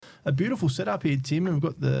a beautiful setup here, Tim, and we've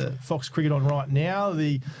got the Fox Cricket on right now.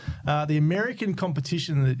 The American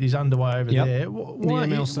competition that is underway over there. Why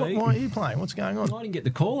MLC. Why are you playing? What's going on? I didn't get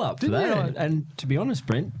the call up for Didn't that. And to be honest,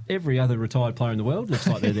 Brent, every other retired player in the world looks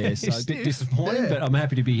like they're there. So a bit disappointing, but I'm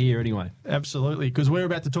happy to be here anyway. Absolutely, because we're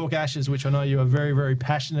about to talk Ashes, which I know you are very, very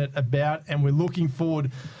passionate about, and we're looking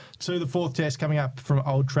forward to the fourth test coming up from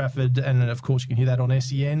Old Trafford, and then of course you can hear that on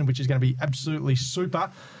SEN, which is going to be absolutely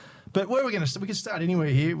super. But where we can start anywhere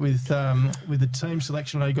here with the team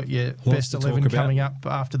selection. I know you got your best 11 coming up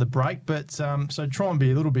after the break, but so try and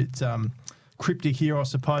be a little bit cryptic here, I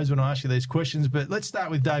suppose, when I ask you these questions. But let's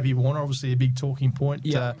start with Davey Warner, obviously a big talking point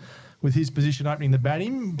with his position opening the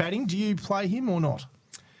batting. Do you play him or not?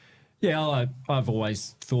 Yeah, I've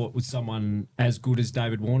always thought with someone as good as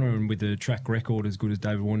David Warner and with a track record as good as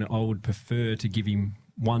David Warner, I would prefer to give him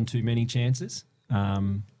one too many chances.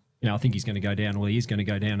 I think he's going to go down, he is going to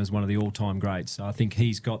go down as one of the all-time greats. So I think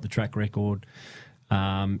he's got the track record.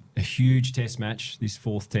 A huge test match, this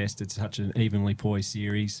fourth test. It's such an evenly poised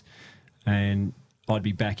series, and I'd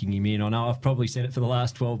be backing him in. I know I've probably said it for the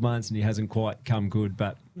last 12 months and he hasn't quite come good,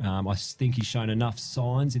 but I think he's shown enough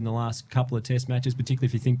signs in the last couple of test matches, particularly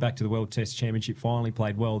if you think back to the World Test Championship final. He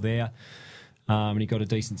played well there, and he got a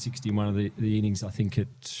decent 60 in one of the innings, I think, at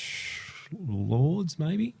Lords,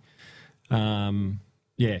 maybe.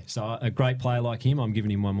 So a great player like him, I'm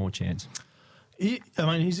giving him one more chance.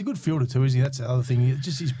 He's a good fielder too, isn't he? That's the other thing.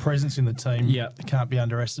 Just his presence in the team can't be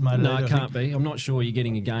underestimated. No, it can't be. I'm not sure you're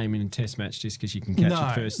getting a game in a test match just because you can catch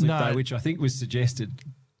it first slip, though, which I think was suggested.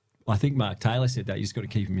 I think Mark Taylor said that you just got to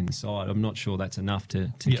keep him in the side. I'm not sure that's enough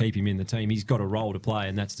to keep him in the team. He's got a role to play,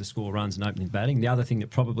 and that's to score runs and opening batting. The other thing that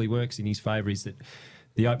probably works in his favour is that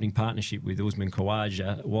the opening partnership with Usman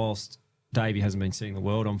Khawaja, whilst Davey hasn't been setting the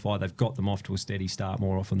world on fire, they've got them off to a steady start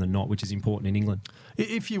more often than not, which is important in England.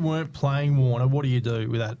 If you weren't playing Warner, what do you do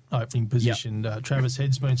with that opening position? Travis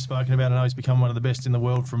Head's been spoken about. I know he's become one of the best in the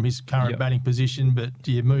world from his current batting position, but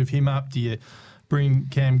do you move him up? Do you bring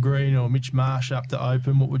Cam Green or Mitch Marsh up to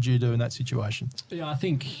open? What would you do in that situation? Yeah, I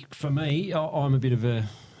think for me, I'm a bit of a...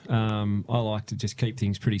 I like to just keep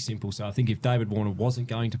things pretty simple. So I think if David Warner wasn't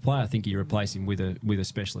going to play, I think you replace him with a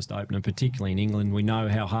specialist opener, particularly in England. We know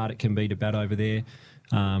how hard it can be to bat over there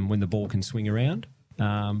when the ball can swing around.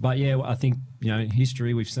 But yeah, I think, in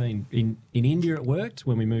history we've seen in India it worked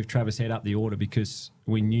when we moved Travis Head up the order because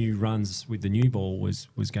we knew runs with the new ball was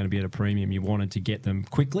going to be at a premium. You wanted to get them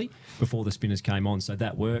quickly before the spinners came on, so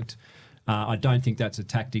that worked. I don't think that's a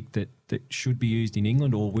tactic that should be used in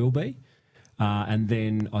England or will be. And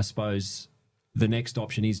then I suppose the next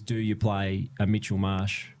option is, do you play a Mitchell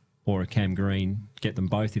Marsh or a Cam Green, get them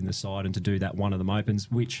both in the side, and to do that one of them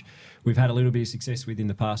opens, which we've had a little bit of success with in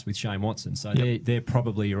the past with Shane Watson. So they're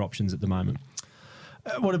probably your options at the moment.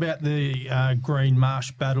 What about the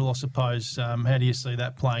Green-Marsh battle, I suppose? How do you see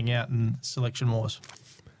that playing out in selection-wise?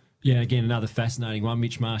 Yeah, again, another fascinating one.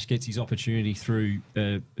 Mitch Marsh gets his opportunity through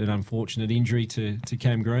an unfortunate injury to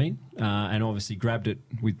Cam Green and obviously grabbed it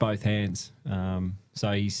with both hands.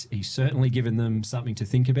 So he's certainly given them something to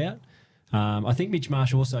think about. I think Mitch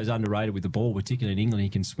Marsh also is underrated with the ball, particularly in England. He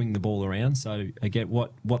can swing the ball around. So again,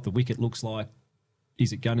 what the wicket looks like,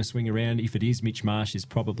 is it going to swing around? If it is, Mitch Marsh is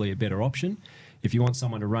probably a better option. If you want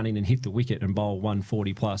someone to run in and hit the wicket and bowl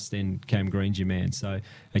 140 plus, then Cam Green's your man. So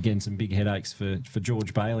again, some big headaches for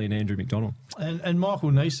George Bailey and Andrew McDonald. And Michael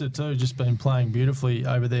Neser too, just been playing beautifully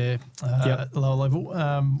over there at lower level.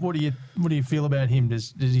 What do you feel about him?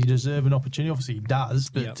 Does he deserve an opportunity? Obviously he does,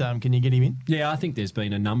 but can you get him in? Yeah, I think there's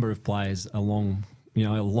been a number of players along a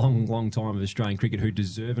long time of Australian cricket who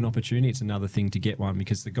deserve an opportunity. It's another thing to get one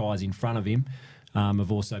because the guys in front of him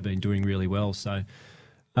have also been doing really well. So,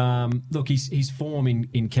 look, his form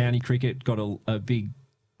in county cricket got a big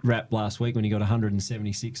rap last week when he got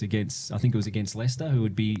 176 against, I think it was against Leicester, who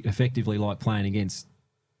would be effectively like playing against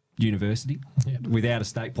University without a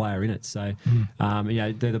state player in it. So,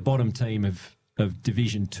 they're the bottom team of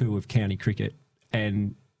Division 2 of county cricket.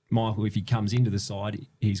 And Michael, if he comes into the side,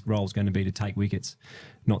 his role is going to be to take wickets,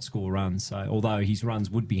 not score runs. So, although his runs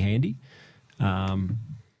would be handy,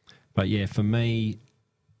 but yeah, for me,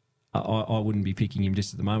 I wouldn't be picking him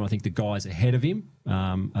just at the moment. I think the guys ahead of him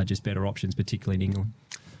are just better options, particularly in England.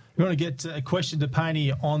 You want to get a question to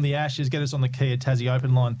Painey on the Ashes, get us on the Kia Tassie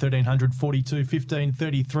Open line, 1300 42 15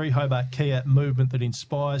 33, Hobart Kia, movement that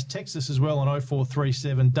inspires. Text us as well on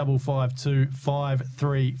 0437 552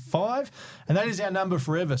 535. And that is our number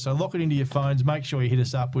forever, so lock it into your phones. Make sure you hit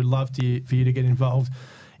us up. We'd love for you to get involved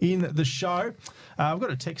in the show. I've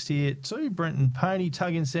got a text here too. Brent and Painey,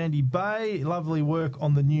 Tug in Sandy Bay. Lovely work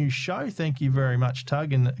on the new show. Thank you very much,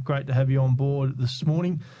 Tug, and great to have you on board this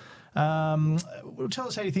morning. Tell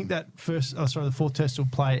us how you think that the fourth test will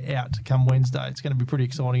play out come Wednesday. It's going to be pretty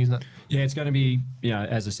exciting, isn't it? Yeah, it's going to be,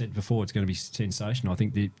 as I said before, it's going to be sensational. I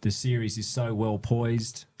think the series is so well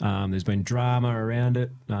poised. There's been drama around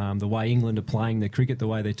it. The way England are playing their cricket, the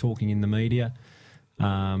way they're talking in the media.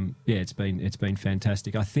 It's been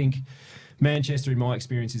fantastic. I think Manchester, in my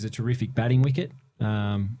experience, is a terrific batting wicket,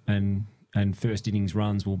 and first innings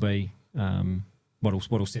runs will be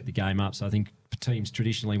what'll set the game up. So I think teams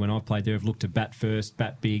traditionally, when I've played there, have looked to bat first,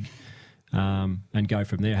 bat big, and go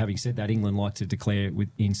from there. Having said that, England like to declare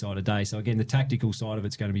inside a day. So again, the tactical side of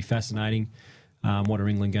it's going to be fascinating. What are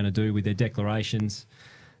England going to do with their declarations?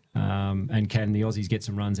 And can the Aussies get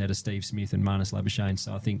some runs out of Steve Smith and Marnus Labuschagne?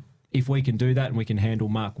 So I think if we can do that and we can handle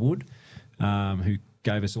Mark Wood, who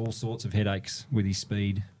gave us all sorts of headaches with his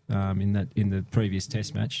speed in the previous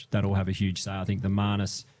Test match, that'll have a huge say. I think the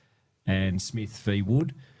Marnus and Smith v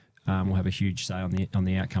Wood will have a huge say on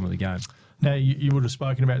the outcome of the game. Now, you would have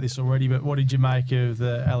spoken about this already, but what did you make of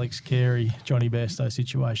the Alex Carey, Johnny Bairstow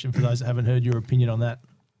situation, for those that haven't heard your opinion on that?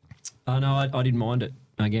 No, I didn't mind it.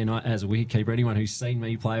 Again, as a wicketkeeper, anyone who's seen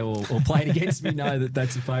me play or played against me know that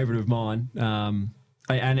that's a favourite of mine.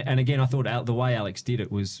 And again, I thought the way Alex did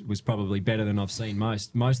it was probably better than I've seen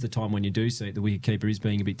most. Most of the time when you do see it, the wicketkeeper is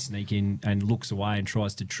being a bit sneaky and looks away and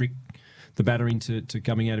tries to trick the batter into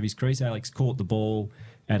coming out of his crease. Alex caught the ball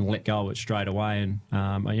and let go of it straight away. And,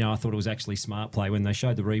 I thought it was actually smart play. When they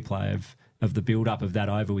showed the replay of the build-up of that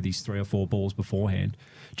over with his 3 or 4 balls beforehand,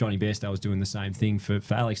 Johnny Bairstow was doing the same thing. For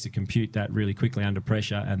Alex to compute that really quickly under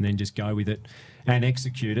pressure and then just go with it and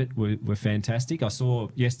execute it were fantastic. I saw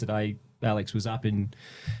yesterday Alex was up in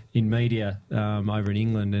media over in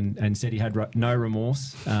England and said he had no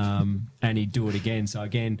remorse and he'd do it again. So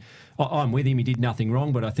again, I'm with him. He did nothing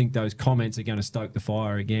wrong, but I think those comments are going to stoke the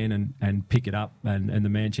fire again and pick it up, and the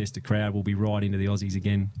Manchester crowd will be right into the Aussies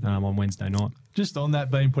again on Wednesday night. Just on that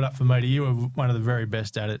being put up for media, you were one of the very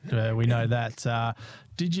best at it. We know that.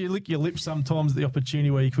 Did you lick your lips sometimes at the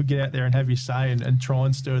opportunity where you could get out there and have your say and try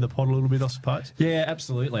and stir the pot a little bit, I suppose? Yeah,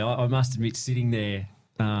 absolutely. I must admit, sitting there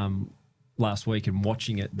last week and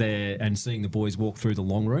watching it there and seeing the boys walk through the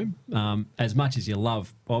long room, as much as you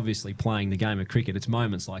love, obviously, playing the game of cricket, it's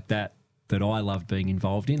moments like that I love being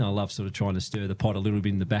involved in. I love sort of trying to stir the pot a little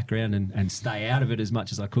bit in the background and stay out of it as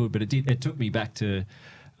much as I could. But it took me back to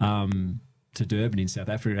Durban in South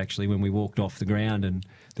Africa, actually, when we walked off the ground, and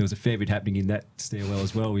there was a fair bit happening in that stairwell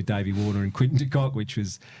as well with Davey Warner and Quinton de Kock, which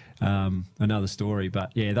was another story.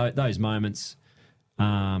 But yeah, those moments,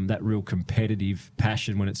 that real competitive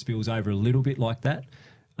passion when it spills over a little bit like that,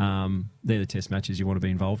 they're the Test matches you want to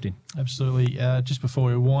be involved in. Absolutely. Just before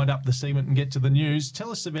we wind up the segment and get to the news,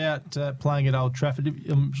 tell us about playing at Old Trafford.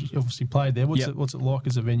 You obviously played there. What's it like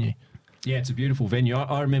as a venue? Yeah, it's a beautiful venue.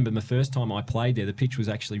 I remember the first time I played there, the pitch was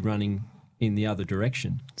actually running in the other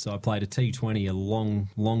direction. So I played a T20 a long,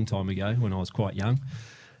 long time ago when I was quite young.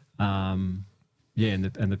 And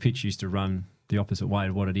the pitch used to run the opposite way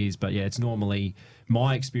of what it is. But yeah, it's normally,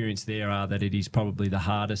 my experience there are that it is probably the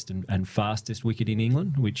hardest and fastest wicket in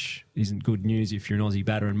England, which isn't good news if you're an Aussie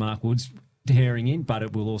batter and Mark Wood's tearing in, but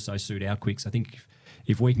it will also suit our quicks. I think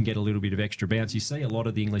if we can get a little bit of extra bounce, you see a lot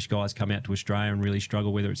of the English guys come out to Australia and really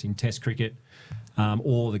struggle, whether it's in Test cricket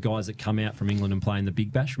or the guys that come out from England and play in the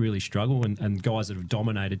Big Bash really struggle, and guys that have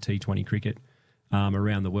dominated T20 cricket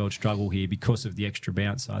around the world struggle here because of the extra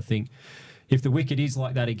bounce. So I think if the wicket is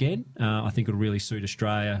like that again, I think it'll really suit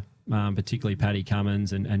Australia, particularly Paddy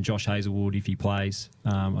Cummins and Josh Hazlewood if he plays.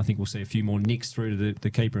 I think we'll see a few more nicks through to the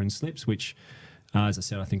keeper and slips, which, as I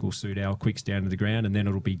said, I think will suit our quicks down to the ground, and then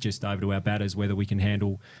it'll be just over to our batters whether we can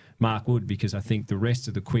handle Mark Wood, because I think the rest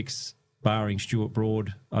of the quicks, barring Stuart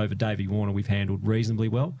Broad over Davey Warner, we've handled reasonably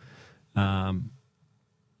well. And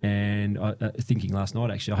thinking last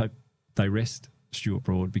night, actually, I hope they rest Stuart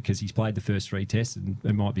Broad because he's played the first 3 tests, and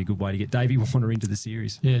it might be a good way to get Davey Warner into the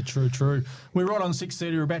series. Yeah, true. We're right on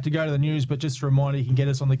 6:30. We're about to go to the news, but just a reminder, you can get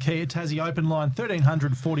us on the Kia Tassie Open line,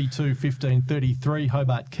 1300 42 15 33.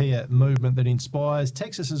 Hobart Kia, movement that inspires.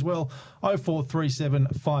 Text us as well, 0437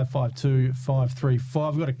 552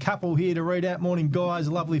 535. We've got a couple here to read out. Morning, guys.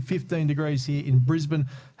 A lovely 15 degrees here in Brisbane.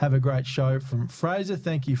 Have a great show from Fraser.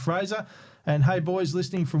 Thank you, Fraser. And hey, boys,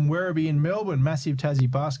 listening from Werribee in Melbourne, massive Tassie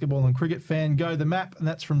basketball and cricket fan. Go the map, and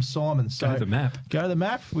that's from Simon. So go the map. Go the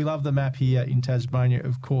map. We love the map here in Tasmania,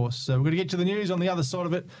 of course. So we're going to get to the news on the other side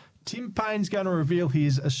of it. Tim Paine's going to reveal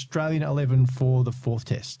his Australian 11 for the 4th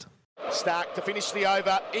test. Stark to finish the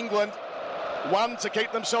over. England, 1 to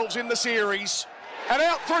keep themselves in the series. And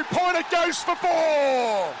out through point it goes for 4.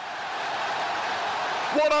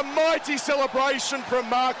 What a mighty celebration from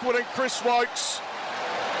Mark Wood and Chris Wokes.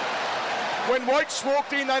 When Wokes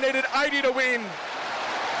walked in, they needed 80 to win.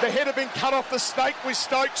 The head had been cut off the snake with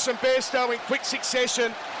Stokes and Bairstow in quick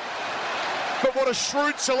succession. But what a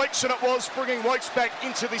shrewd selection it was, bringing Wokes back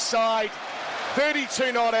into this side.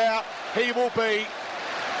 32 not out. He will be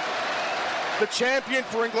the champion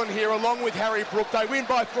for England here, along with Harry Brook. They win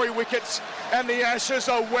by 3 wickets, and the Ashes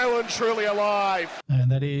are well and truly alive.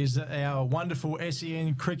 And that is our wonderful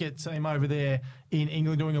SEN cricket team over there in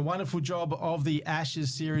England, doing a wonderful job of the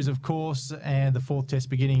Ashes series, of course, and the 4th test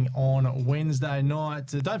beginning on Wednesday night.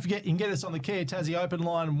 Don't forget, you can get us on the Kia Tassie Open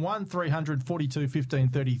line, 1300 42 15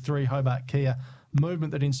 33, Hobart Kia.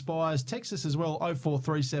 Movement that inspires. Text us as well,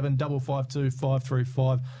 0437 552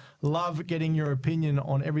 535. Love getting your opinion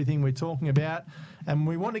on everything we're talking about. And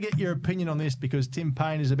we want to get your opinion on this because Tim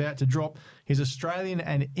Paine is about to drop his Australian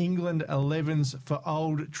and England 11s for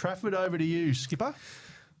Old Trafford. Over to you, Skipper.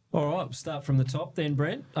 All right, we'll start from the top then,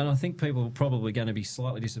 Brent. And I think people are probably going to be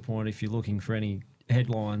slightly disappointed if you're looking for any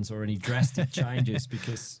headlines or any drastic changes,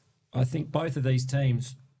 because I think both of these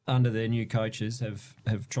teams, under their new coaches,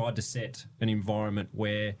 have tried to set an environment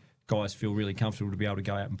where guys feel really comfortable to be able to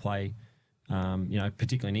go out and play,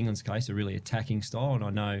 particularly in England's case, a really attacking style. And I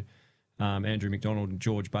know Andrew McDonald and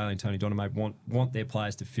George Bailey and Tony Donoghue want their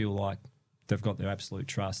players to feel like they've got their absolute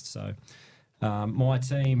trust. So my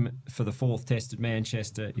team for the 4th test at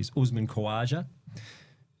Manchester is Usman Khawaja.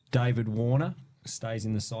 David Warner stays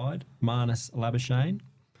in the side. Marnus Labuschagne.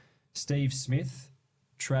 Steve Smith.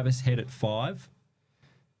 Travis Head at 5.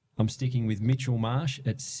 I'm sticking with Mitchell Marsh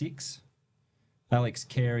at 6. Alex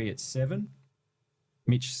Carey at 7.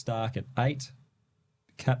 Mitch Stark at 8.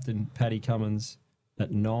 Captain Paddy Cummins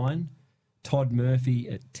at 9. Todd Murphy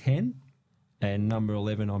at 10. And number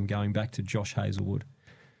 11, I'm going back to Josh Hazlewood.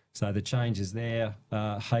 So the changes there,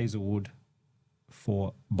 Hazlewood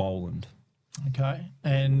for Boland. Okay,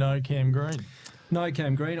 and no Cam Green. No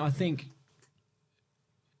Cam Green. I think,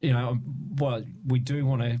 we do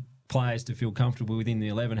want players to feel comfortable within the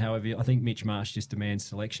 11. However, I think Mitch Marsh just demands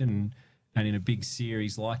selection. And in a big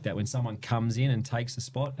series like that, when someone comes in and takes a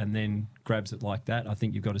spot and then grabs it like that, I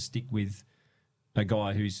think you've got to stick with a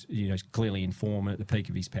guy who's clearly in form at the peak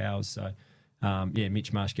of his powers. So,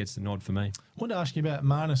 Mitch Marsh gets the nod for me. I wanted to ask you about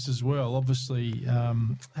Marnus as well. Obviously,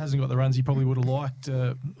 hasn't got the runs he probably would have liked.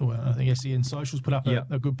 I think SEN Socials put up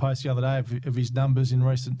a good post the other day of his numbers in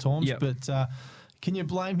recent times. Yep. But can you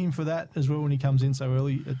blame him for that as well when he comes in so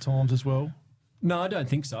early at times as well? No, I don't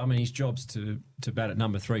think so. I mean, his job's to bat at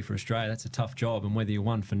number 3 for Australia. That's a tough job. And whether you're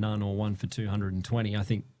 1 for none or 1 for 220, I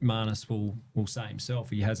think Marnus will say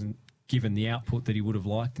himself he hasn't given the output that he would have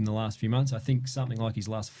liked in the last few months. I think something like his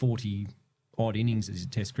last 40-odd innings as a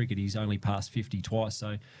Test cricket, he's only passed 50 twice.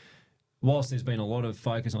 So whilst there's been a lot of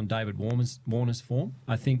focus on David Warner's form,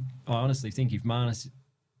 I honestly think if Marnus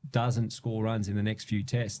doesn't score runs in the next few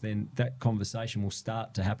tests, then that conversation will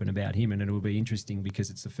start to happen about him, and it will be interesting because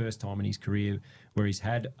it's the first time in his career where he's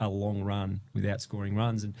had a long run without scoring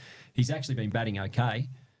runs, and he's actually been batting okay,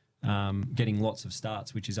 getting lots of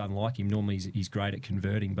starts, which is unlike him. Normally he's great at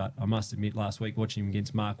converting, but I must admit last week watching him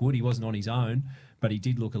against Mark Wood, he wasn't on his own, but he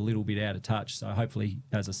did look a little bit out of touch. So hopefully,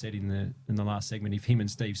 as I said in the last segment, if him and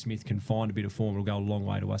Steve Smith can find a bit of form, it'll go a long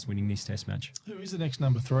way to us winning this Test match. Who is the next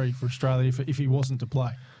number 3 for Australia if he wasn't to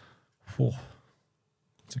play? Oh,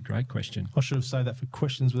 that's a great question. I should have saved that for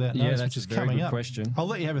questions without notice, which is a very coming good up. Question. I'll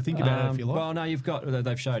let you have a think about it if you like. Well, no,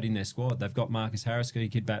 they've showed in their squad. They've got Marcus Harris, he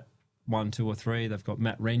could bat 1, 2 or 3. They've got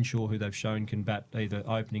Matt Renshaw, who they've shown can bat either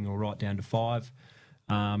opening or right down to 5.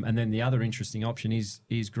 And then the other interesting option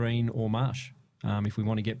is Green or Marsh. If we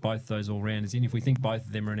want to get both those all-rounders in, if we think both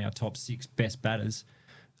of them are in our top 6 best batters,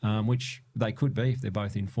 which they could be if they're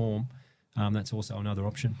both in form, that's also another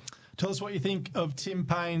option. Tell us what you think of Tim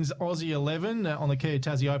Paine's Aussie 11 on the Kia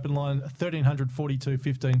Tassie Open line, 1300 42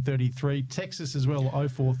 15 33. Texas as well,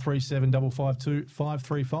 0437 552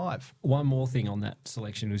 535. One more thing on that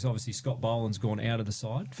selection is obviously Scott Boland's gone out of the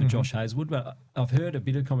side for Josh Hazlewood, but I've heard a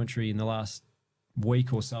bit of commentary in the last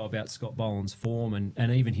week or so about Scott Boland's form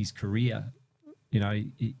and even his career,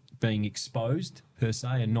 being exposed per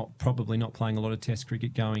se and probably not playing a lot of Test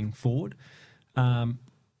cricket going forward.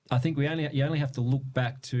 I think you only have to look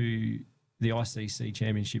back to the ICC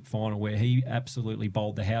Championship final where he absolutely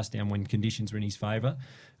bowled the house down when conditions were in his favour.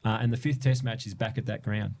 And the 5th Test match is back at that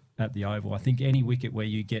ground, at the Oval. I think any wicket where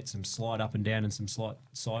you get some slight up and down and some slight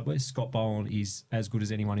sideways, Scott Boland is as good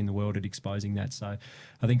as anyone in the world at exposing that. So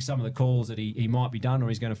I think some of the calls that he might be done or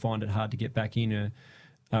he's going to find it hard to get back in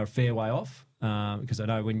are a fair way off. Because I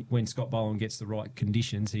know when Scott Boland gets the right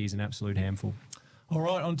conditions, he's an absolute handful. All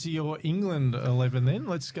right, on to your England 11 then.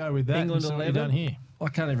 Let's go with that. England and 11 done here. I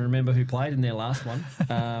can't even remember who played in their last one,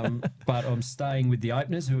 but I'm staying with the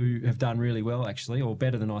openers who have done really well, actually, or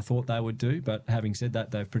better than I thought they would do. But having said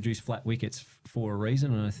that, they've produced flat wickets for a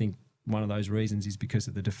reason, and I think one of those reasons is because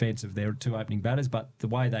of the defence of their 2 opening batters, but the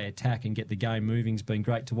way they attack and get the game moving has been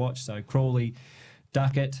great to watch. So Crawley,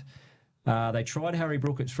 Duckett, they tried Harry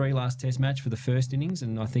Brook at 3 last Test match for the first innings,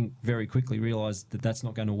 and I think very quickly realised that that's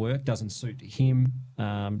not going to work. Doesn't suit him,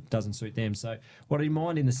 doesn't suit them. So what I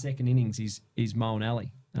mind in the second innings is Moeen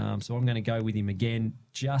Ali. So I'm going to go with him again,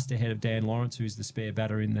 just ahead of Dan Lawrence, who's the spare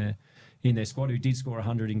batter in their squad, who did score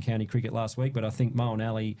 100 in county cricket last week. But I think Moeen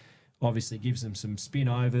Ali obviously gives them some spin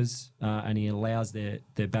overs, and he allows their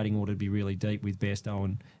batting order to be really deep with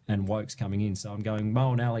Bairstow and Wokes coming in. So I'm going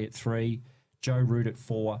Moeen Ali at 3, Joe Root at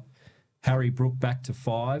 4. Harry Brook back to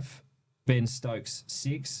 5, Ben Stokes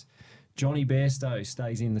 6. Johnny Bairstow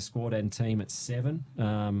stays in the squad and team at 7.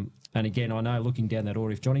 And again, I know looking down that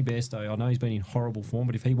order, if Johnny Bairstow, I know he's been in horrible form,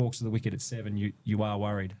 but if he walks to the wicket at 7, you are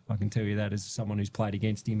worried. I can tell you that as someone who's played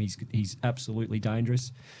against him. He's absolutely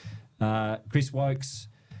dangerous. Chris Wokes,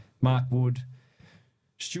 Mark Wood,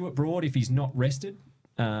 Stuart Broad, if he's not rested.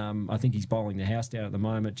 I think he's bowling the house down at the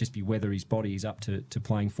moment, just be whether his body is up to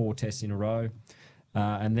playing 4 tests in a row.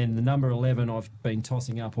 And then the number 11, I've been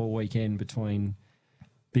tossing up all weekend between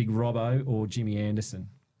Big Robbo or Jimmy Anderson.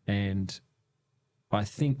 And I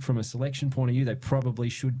think from a selection point of view, they probably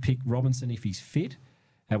should pick Robinson if he's fit.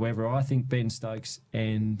 However, I think Ben Stokes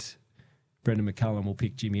and Brendan McCullum will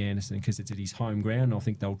pick Jimmy Anderson because it's at his home ground. I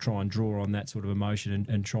think they'll try and draw on that sort of emotion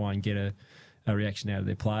and try and get a reaction out of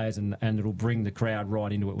their players, and it'll bring the crowd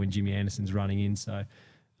right into it when Jimmy Anderson's running in. So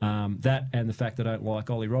that and the fact that I don't like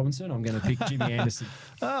Ollie Robinson, I'm going to pick Jimmy Anderson.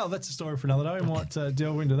 Oh, that's a story for another day. We might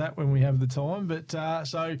delve into that when we have the time. But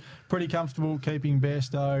so pretty comfortable keeping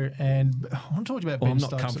Bairstow, and I want to talk about Ben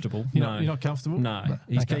Stokes. I'm not comfortable. You're not comfortable? No.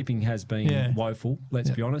 His keeping has been woeful, let's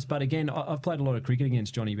be honest. But again, I've played a lot of cricket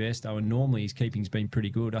against Johnny Bairstow, and normally his keeping's been pretty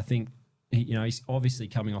good. I think he's obviously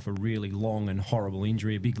coming off a really long and horrible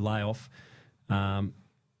injury, a big layoff.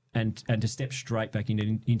 And to step straight back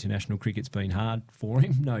into international cricket's been hard for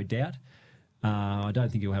him, no doubt. I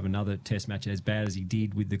don't think he'll have another Test match as bad as he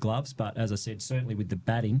did with the gloves, but as I said, certainly with the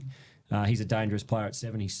batting, he's a dangerous player at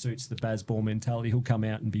 7. He suits the Bazball mentality. He'll come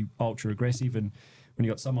out and be ultra aggressive, and when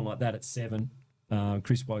you got someone like that at 7,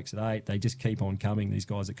 Chris Wokes at 8, they just keep on coming, these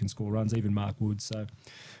guys that can score runs, even Mark Wood. So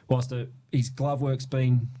whilst his glove work's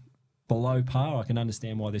been below par, I can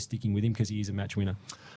understand why they're sticking with him because he is a match winner.